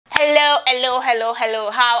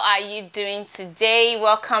Hello, how are you doing today?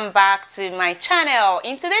 Welcome back to my channel.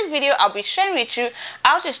 In today's video, I'll be sharing with you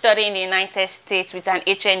how to study in the United States with an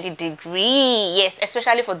HND degree. Yes,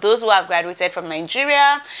 especially for those who have graduated from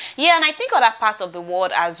Nigeria. Yeah, and I think other parts of the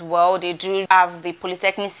world as well, they do have the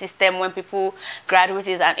polytechnic system when people graduate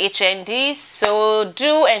with an HND. So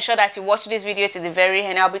do ensure that you watch this video to the very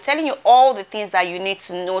end. I'll be telling you all the things that you need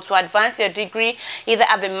to know to advance your degree, either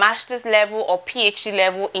at the master's level or PhD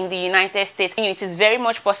level in the United States. It is very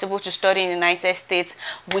much possible to study in the United States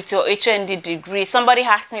with your HND degree. Somebody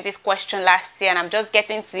asked me this question last year and I'm just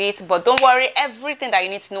getting to it, but don't worry, everything that you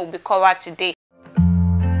need to know will be covered today.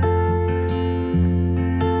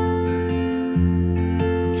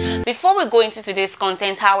 Before we go into today's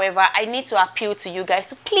content, however, I need to appeal to you guys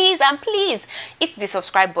to please hit the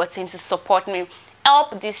subscribe button to support me,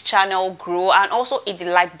 help this channel grow, and also hit the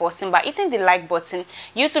like button. By hitting the like button,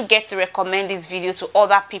 YouTube gets to recommend this video to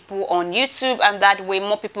other people on YouTube, and that way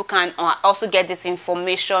more people can also get this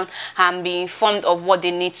information and be informed of what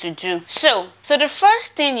they need to do. So the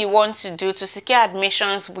first thing you want to do to secure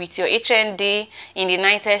admissions with your HND in the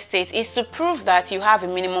United States is to prove that you have a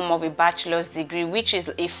minimum of a bachelor's degree, which is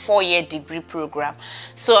a 4-year degree program.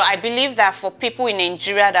 So I believe that for people in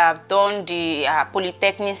Nigeria that have done the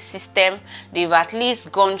polytechnic system, they've at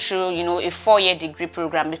least gone through, a 4-year degree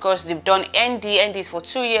program, because they've done NDs for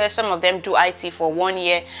 2 years. Some of them do IT for 1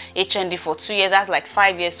 year, HND for 2 years. That's like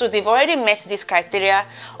 5 years. So they've already met this criteria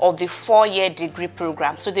of the 4-year degree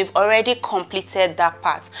program. So they've already completed that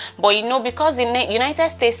part. But because the United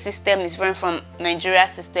States system is different from Nigeria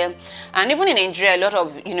system, and even in Nigeria, a lot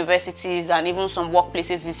of universities and even some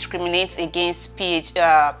workplaces discriminate against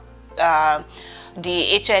the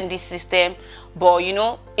HND system. But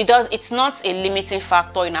it's not a limiting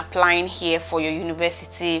factor in applying here for your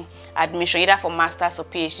university admission, either for master's or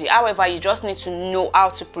PhD. However, you just need to know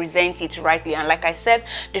how to present it rightly. And like I said,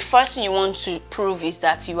 the first thing you want to prove is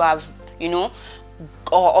that you have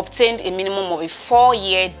or obtained a minimum of a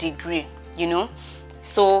 4-year degree.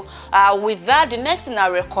 So with that, the next thing I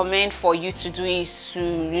recommend for you to do is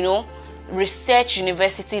to research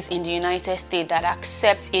universities in the United States that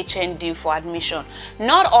accept HND for admission.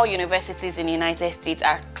 Not all universities in the United States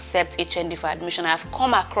accept HND for admission. I have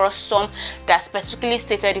come across some that specifically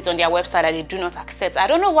stated it on their website that they do not accept. I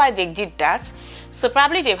don't know why they did that. So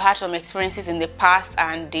probably they've had some experiences in the past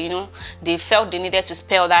and they felt they needed to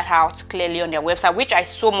spell that out clearly on their website, which I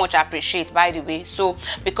so much appreciate, by the way. So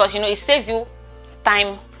because it saves you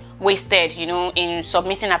time wasted in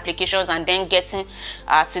submitting applications and then getting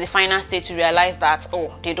to the final stage to realize that,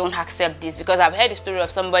 oh, they don't accept this. Because I've heard the story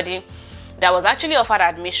of somebody that was actually offered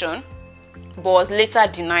admission but was later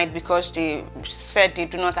denied because they said they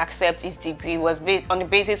do not accept his degree. It was based on the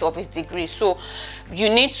basis of his degree. So you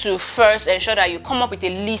need to first ensure that you come up with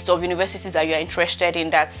a list of universities that you are interested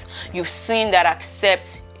in, that you've seen that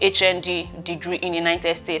accept HND degree in the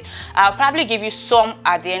United States. I'll probably give you some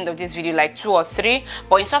at the end of this video, like 2 or 3,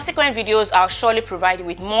 but in subsequent videos I'll surely provide you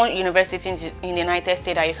with more universities in the United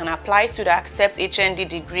States that you can apply to that accept HND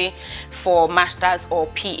degree for master's or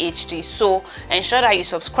PhD. So ensure that you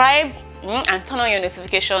subscribe and turn on your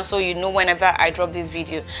notifications so you know whenever I drop this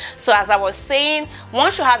video. So as I was saying,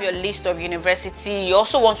 once you have your list of university, you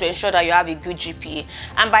also want to ensure that you have a good GPA.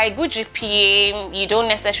 And by a good GPA, you don't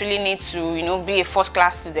necessarily need to be a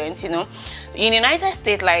first-class student. In the United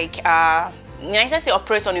States, United States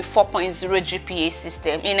operates on a 4.0 GPA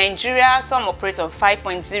system. In Nigeria, some operate on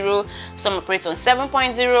 5.0, some operate on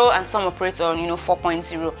 7.0, and some operate on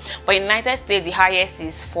 4.0. But in the United States, the highest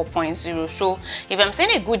is 4.0. So if I'm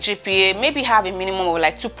saying a good GPA, maybe have a minimum of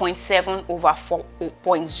like 2.7 over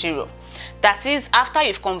 4.0. That is after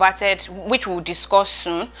you've converted, which we'll discuss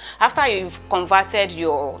soon, after you've converted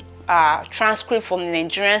your transcript from the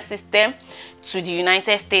Nigerian system to the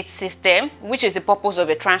United States system, which is the purpose of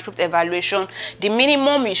a transcript evaluation. The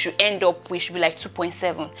minimum you should end up with should be like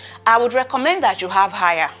 2.7. I would recommend that you have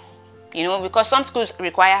higher, because some schools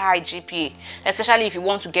require high GPA, especially if you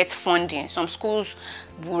want to get funding. Some schools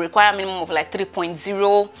will require a minimum of like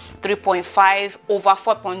 3.0, 3.5 over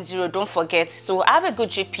 4.0, don't forget. So have a good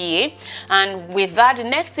GPA. And with that, the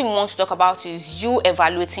next thing we want to talk about is you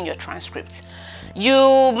evaluating your transcripts.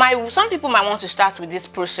 Some people might want to start with this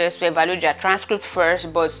process to evaluate their transcript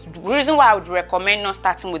first, but the reason why I would recommend not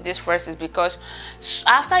starting with this first is because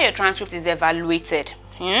after your transcript is evaluated,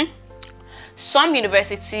 some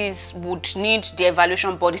universities would need the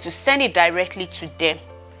evaluation body to send it directly to them.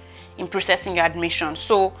 in processing your admission.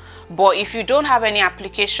 So, but if you don't have any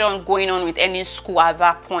application going on with any school at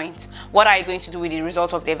that point, what are you going to do with the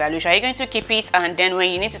result of the evaluation? Are you going to keep it, and then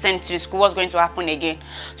when you need to send it to the school, what's going to happen again?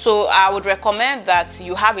 So I would recommend that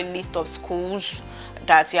you have a list of schools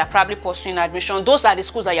that you are probably pursuing admission. Those are the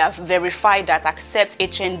schools that you have verified that accept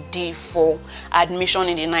HND for admission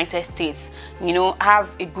in the United States. You know,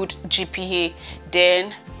 have a good GPA.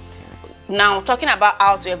 Then now talking about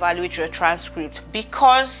how to evaluate your transcript,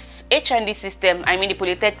 because HND system, I mean the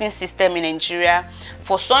polytechnic system in Nigeria,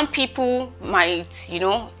 for some people might, you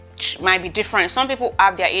know, might be different. Some people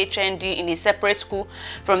have their HND in a separate school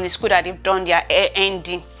from the school that they've done their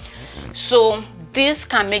ND. So this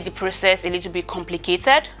can make the process a little bit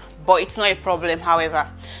complicated, but it's not a problem, however.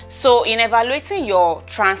 So in evaluating your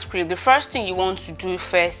transcript, the first thing you want to do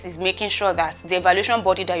first is making sure that the evaluation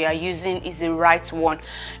body that you are using is the right one.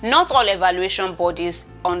 Not all evaluation bodies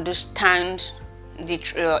understand the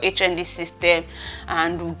HND system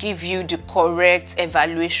and will give you the correct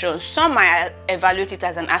evaluation. Some might evaluate it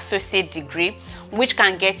as an associate degree, which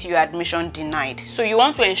can get you admission denied. So you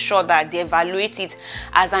want to ensure that they evaluate it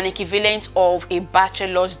as an equivalent of a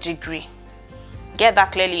bachelor's degree. Get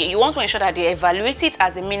that clearly. You want to ensure that they evaluate it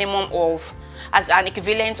as a minimum of, as an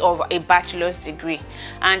equivalent of a bachelor's degree.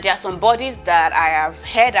 And there are some bodies that I have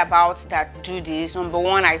heard about that do this. Number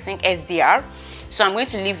one, I think SDR. So I'm going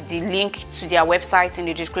to leave the link to their website in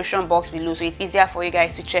the description box below, so it's easier for you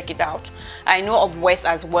guys to check it out. I know of WES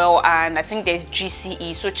as well, and I think there's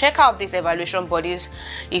GCE. So check out these evaluation bodies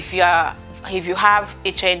if you have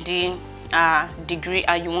HND degree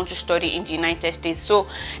and you want to study in the United States. So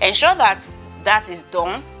ensure that that is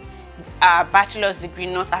done, bachelor's degree,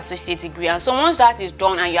 not associate degree. And so once that is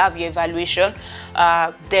done and you have your evaluation,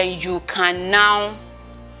 then you can now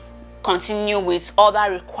continue with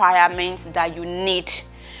other requirements that you need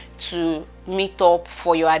to meet up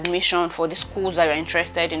for your admission for the schools that you're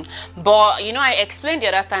interested in. But you know, I explained the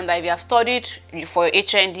other time that if you have studied for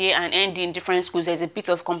HND and ND in different schools, there's a bit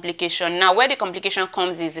of complication. Now where the complication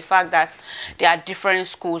comes is the fact that there are different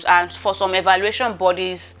schools, and for some evaluation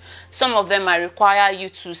bodies, some of them might require you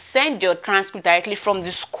to send your transcript directly from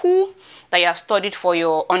the school that you have studied for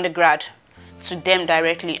your undergrad to them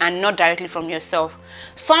directly, and not directly from yourself.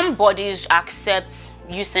 Some bodies accept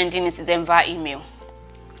you sending it to them via email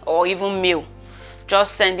or even mail,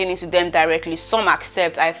 just sending it to them directly. Some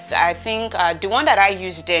accept. I think the one that I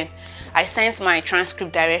used then, I sent my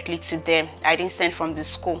transcript directly to them. I didn't send from the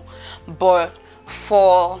school. But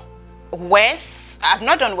for WES, I've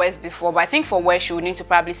not done WES before, but I think for WES you would need to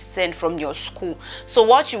probably send from your school. So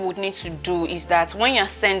what you would need to do is that when you're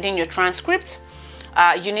sending your transcript,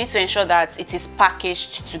 you need to ensure that it is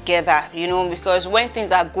packaged together, you know, because when things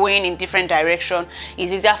are going in different direction,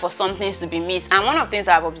 it's easier for some things to be missed. And one of the things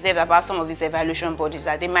I've observed about some of these evaluation bodies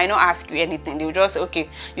that they might not ask you anything. They will just say, okay,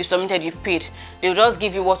 you submitted, you've paid. They will just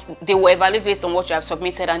give you what they will evaluate based on what you have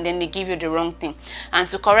submitted, and then they give you the wrong thing. And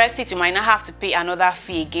to correct it, you might not have to pay another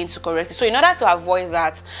fee again to correct it. So in order to avoid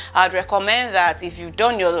that, I'd recommend that if you've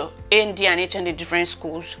done your ND and HND different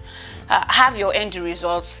schools, have your ND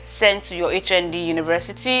results sent to your HND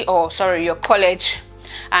university, or sorry, your college,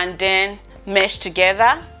 and then mesh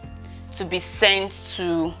together to be sent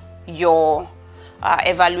to your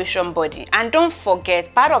evaluation body. And don't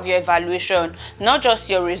forget, part of your evaluation, not just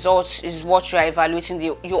your results is what you are evaluating,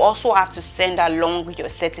 you also have to send along your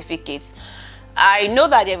certificates. I know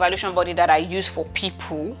that the evaluation body that I use for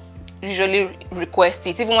people usually request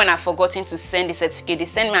it. Even when I've forgotten to send the certificate, they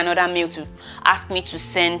send me another mail to ask me to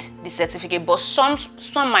send the certificate. But some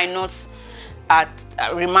might not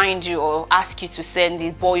remind you or ask you to send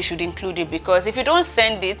it, but you should include it, because if you don't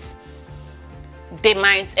send it, they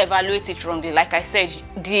might evaluate it wrongly. Like I said,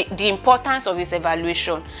 the importance of this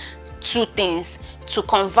evaluation, two things: to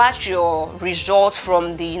convert your result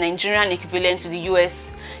from the Nigerian equivalent to the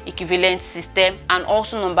US equivalent system, and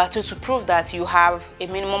also number two, to prove that you have a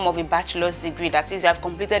minimum of a bachelor's degree, that is, you have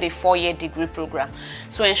completed a 4-year degree program.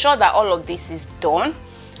 So ensure that all of this is done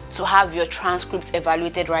to have your transcript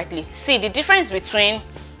evaluated rightly. See, the difference between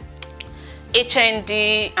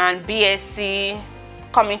HND and BSc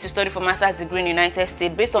coming to study for master's degree in the United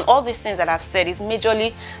States, based on all these things that I've said, is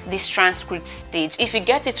majorly this transcript stage. If you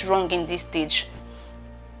get it wrong in this stage,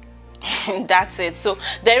 that's it. So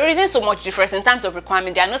there isn't so much difference in terms of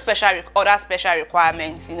requirement. There are no other special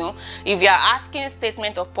requirements. You know, if you are asking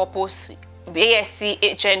statement of purpose, BSc,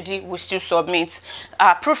 HND will still submit.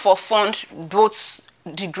 Proof of fund, both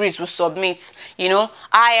degrees will submit. You know,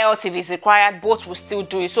 IELTS, if it's required, both will still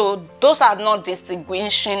do it. So those are not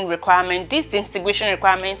distinguishing requirements. This distinguishing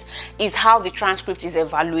requirement is how the transcript is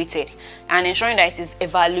evaluated and ensuring that it is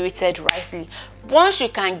evaluated rightly. Once you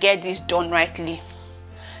can get this done rightly,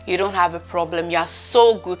 you don't have a problem. You are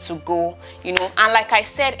so good to go, you know. And like I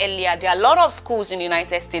said earlier, there are a lot of schools in the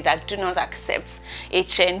United States that do not accept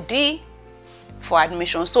HND for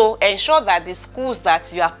admission. So ensure that the schools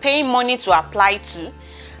that you are paying money to apply to,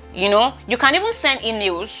 you know, you can even send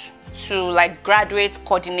emails to like graduate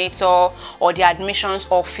coordinator or the admissions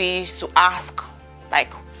office to ask,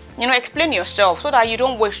 like, you know, explain yourself so that you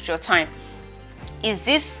don't waste your time. Is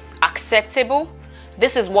this acceptable?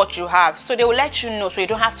 This is what you have. So they will let you know, so you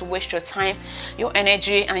don't have to waste your time, your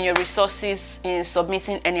energy and your resources in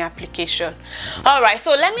submitting any application. All right,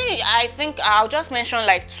 so I think I'll just mention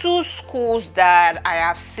like 2 schools that I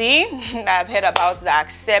have seen that I've heard about that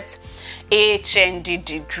accept HND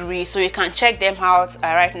degree, so you can check them out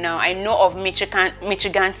right now. I know of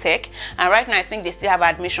Michigan Tech, and right now I think they still have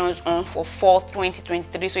admissions on for fall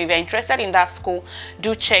 2023. So if you're interested in that school,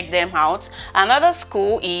 do check them out. Another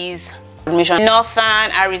school is admission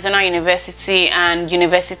Northern Arizona University and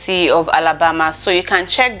University of Alabama. So you can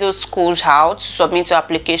check those schools out, submit your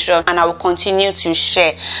application, and I will continue to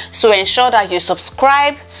share. So ensure that you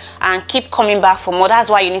subscribe and keep coming back for more. That's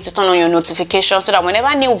why you need to turn on your notifications so that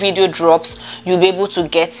whenever new video drops, you'll be able to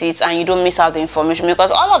get it and you don't miss out the information,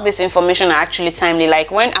 because all of this information are actually timely.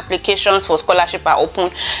 Like when applications for scholarship are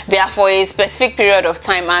open, they are for a specific period of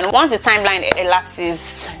time, and once the timeline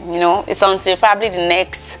elapses, you know, it's until probably the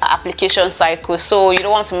next application cycle. So you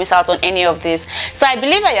don't want to miss out on any of this. So I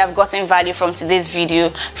believe that you have gotten value from today's video.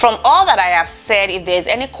 From all that I have said, if there's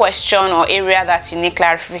any question or area that you need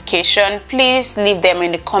clarification, please leave them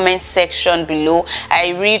in the comment section below. I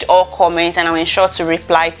read all comments and I'll ensure to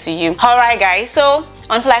reply to you. All right guys, so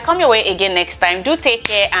until I come your way again next time, do take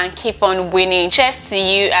care and keep on winning. Cheers to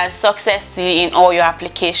you and success to you in all your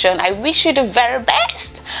application. I wish you the very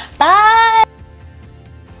best. Bye.